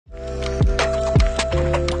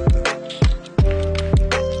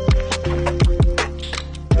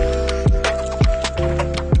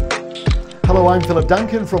I'm Philip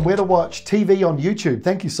Duncan from Weather Watch TV on YouTube.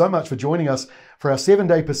 Thank you so much for joining us for our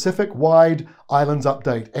 7-day Pacific-wide Islands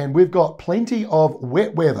update. And we've got plenty of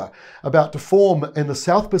wet weather about to form in the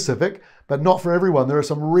South Pacific, but not for everyone. There are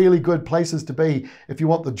some really good places to be if you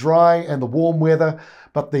want the dry and the warm weather,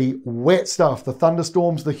 but the wet stuff, the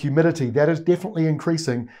thunderstorms, the humidity, that is definitely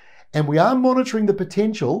increasing. And we are monitoring the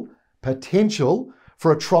potential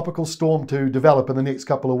for a tropical storm to develop in the next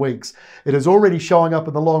couple of weeks. It is already showing up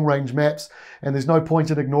in the long-range maps, and there's no point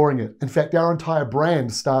in ignoring it. In fact, our entire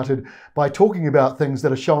brand started by talking about things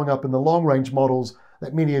that are showing up in the long-range models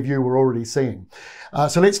that many of you were already seeing.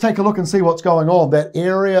 So let's take a look and see what's going on. That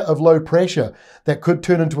area of low pressure that could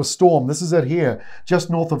turn into a storm, this is it here, just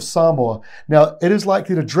north of Samoa. Now, it is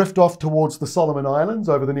likely to drift off towards the Solomon Islands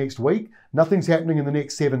over the next week. Nothing's happening in the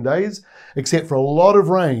next 7 days, except for a lot of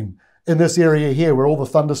rain in this area here where all the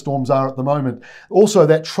thunderstorms are at the moment. Also,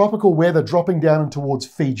 that tropical weather dropping down towards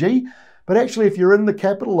Fiji. But actually, if you're in the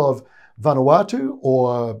capital of Vanuatu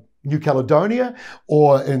or New Caledonia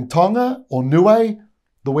or in Tonga or Niue,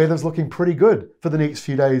 the weather's looking pretty good for the next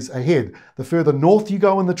few days ahead. The further north you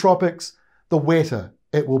go in the tropics, the wetter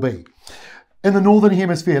it will be. In the Northern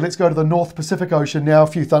Hemisphere, let's go to the North Pacific Ocean now. A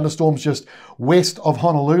few thunderstorms just west of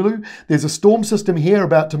Honolulu. There's a storm system here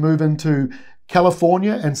about to move into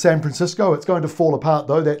California and San Francisco. It's going to fall apart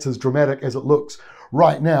though. That's as dramatic as it looks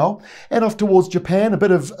right now. And off towards Japan, a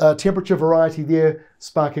bit of temperature variety there,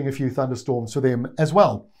 sparking a few thunderstorms for them as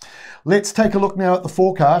well. Let's take a look now at the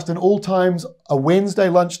forecast. And all times a Wednesday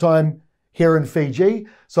lunchtime here in Fiji.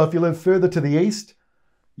 So if you live further to the east,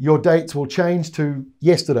 your dates will change to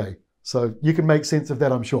yesterday. So you can make sense of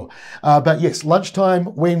that, I'm sure. But yes,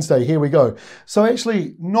 lunchtime Wednesday, here we go. So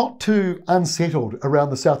actually not too unsettled around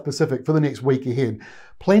the South Pacific for the next week ahead.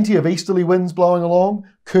 Plenty of easterly winds blowing along,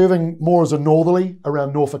 curving more as a northerly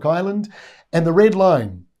around Norfolk Island. And the red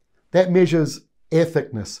line, that measures air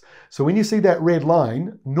thickness. So when you see that red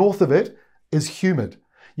line, north of it is humid.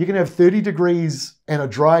 You can have 30 degrees and a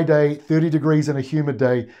dry day, 30 degrees and a humid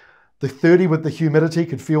day. The 30 with the humidity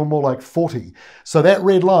could feel more like 40. So that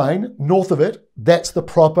red line, north of it, that's the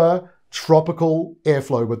proper tropical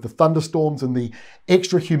airflow with the thunderstorms and the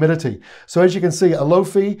extra humidity. So as you can see,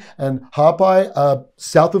 Alofi and Hapai are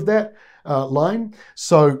south of that line.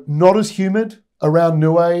 So not as humid around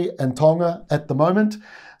Niue and Tonga at the moment.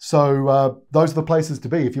 So those are the places to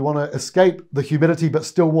be if you want to escape the humidity but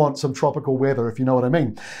still want some tropical weather, if you know what I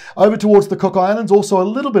mean. Over towards the Cook Islands, also a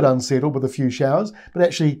little bit unsettled with a few showers, but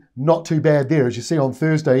actually not too bad there. As you see on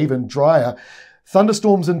Thursday, even drier.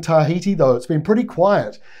 Thunderstorms in Tahiti, though, it's been pretty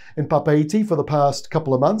quiet in Papeete for the past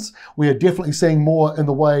couple of months. We are definitely seeing more in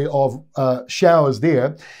the way of showers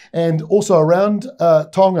there. And also around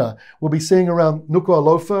Tonga, we'll be seeing around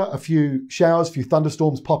Nuku'alofa a few showers, a few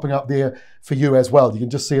thunderstorms popping up there for you as well. You can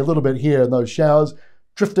just see a little bit here in those showers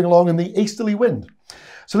drifting along in the easterly wind.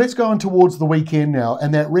 So let's go on towards the weekend now.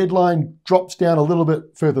 And that red line drops down a little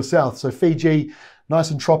bit further south. So Fiji, nice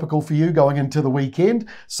and tropical for you going into the weekend.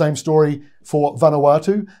 Same story for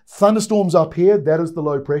Vanuatu. Thunderstorms up here, that is the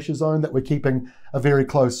low pressure zone that we're keeping a very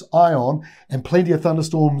close eye on. And plenty of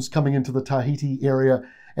thunderstorms coming into the Tahiti area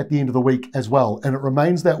at the end of the week as well. And it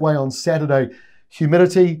remains that way on Saturday.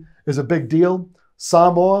 Humidity is a big deal.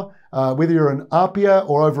 Samoa, whether you're in Apia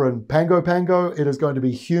or over in Pago Pago, it is going to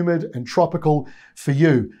be humid and tropical for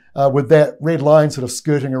you with that red line sort of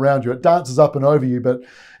skirting around you. It dances up and over you, but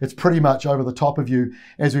it's pretty much over the top of you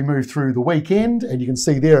as we move through the weekend. And you can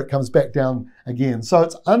see there it comes back down again. So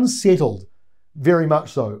it's unsettled, very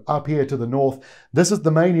much so, up here to the north. This is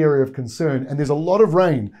the main area of concern. And there's a lot of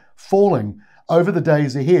rain falling over the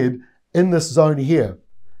days ahead in this zone here.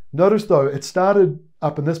 Notice though, it started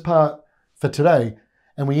up in this part for today,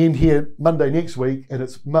 and we end here Monday next week, and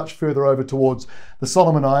it's much further over towards the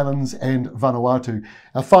Solomon Islands and Vanuatu.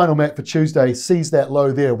 Our final map for Tuesday sees that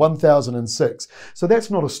low there, 1006. So that's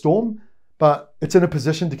not a storm, but it's in a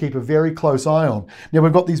position to keep a very close eye on. Now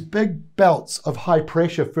we've got these big belts of high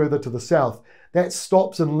pressure further to the south. That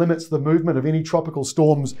stops and limits the movement of any tropical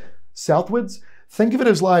storms southwards. Think of it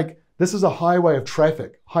as like, this is a highway of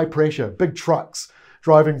traffic, high pressure, big trucks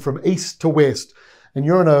driving from east to west, and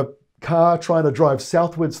you're in a car trying to drive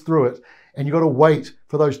southwards through it, and you've got to wait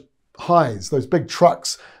for those highs, those big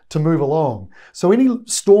trucks to move along. So any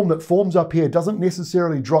storm that forms up here doesn't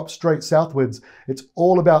necessarily drop straight southwards. It's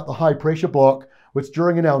all about the high pressure block, which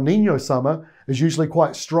during an El Nino summer is usually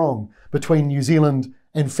quite strong between New Zealand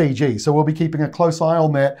and Fiji. So we'll be keeping a close eye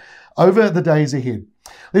on that over the days ahead.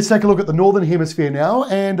 Let's take a look at the Northern Hemisphere now,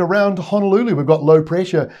 and around Honolulu we've got low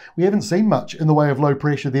pressure. We haven't seen much in the way of low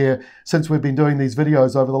pressure there since we've been doing these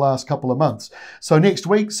videos over the last couple of months. So next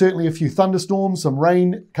week, certainly a few thunderstorms, some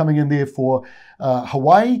rain coming in there for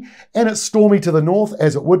Hawaii, and it's stormy to the north,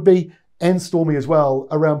 as it would be, and stormy as well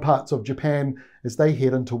around parts of Japan as they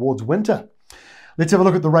head in towards winter. Let's have a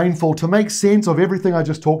look at the rainfall to make sense of everything I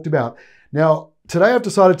just talked about. Now, today I've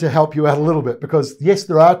decided to help you out a little bit because yes,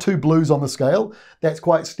 there are 2 blues on the scale. That's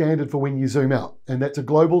quite standard for when you zoom out, and that's a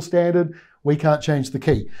global standard. We can't change the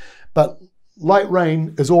key. But light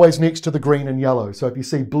rain is always next to the green and yellow. So if you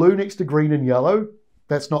see blue next to green and yellow,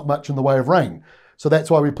 that's not much in the way of rain. So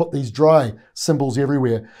that's why we put these dry symbols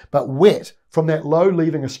everywhere. But wet from that low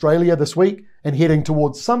leaving Australia this week and heading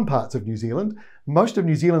towards some parts of New Zealand. Most of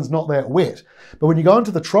New Zealand's not that wet. But when you go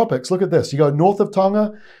into the tropics, look at this. You go north of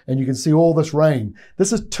Tonga and you can see all this rain.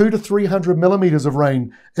 This is 200 to 300 millimeters of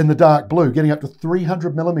rain in the dark blue, getting up to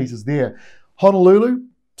 300 millimeters there. Honolulu,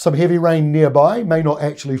 some heavy rain nearby, may not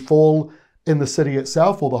actually fall in the city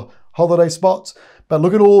itself or the holiday spots. But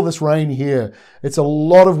look at all this rain here. It's a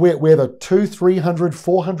lot of wet weather, 200, 300,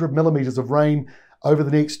 400 millimeters of rain over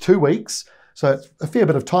the next 2 weeks. So it's a fair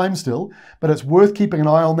bit of time still, but it's worth keeping an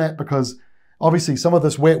eye on that because obviously some of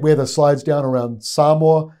this wet weather slides down around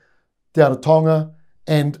Samoa, down to Tonga,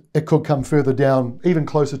 and it could come further down, even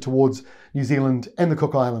closer towards New Zealand and the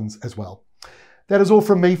Cook Islands as well. That is all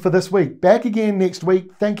from me for this week. Back again next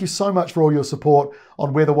week. Thank you so much for all your support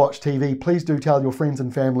on Weather Watch TV. Please do tell your friends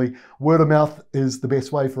and family. Word of mouth is the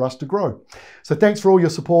best way for us to grow. So thanks for all your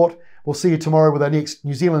support. We'll see you tomorrow with our next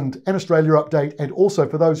New Zealand and Australia update. And also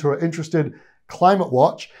for those who are interested, Climate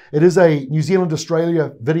Watch. It is a New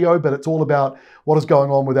Zealand-Australia video, but it's all about what is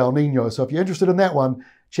going on with El Nino. So if you're interested in that one,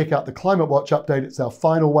 check out the Climate Watch update. It's our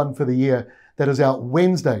final one for the year. That is out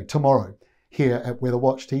Wednesday, tomorrow, here at Weather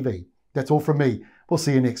Watch TV. That's all from me. We'll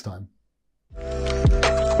see you next time.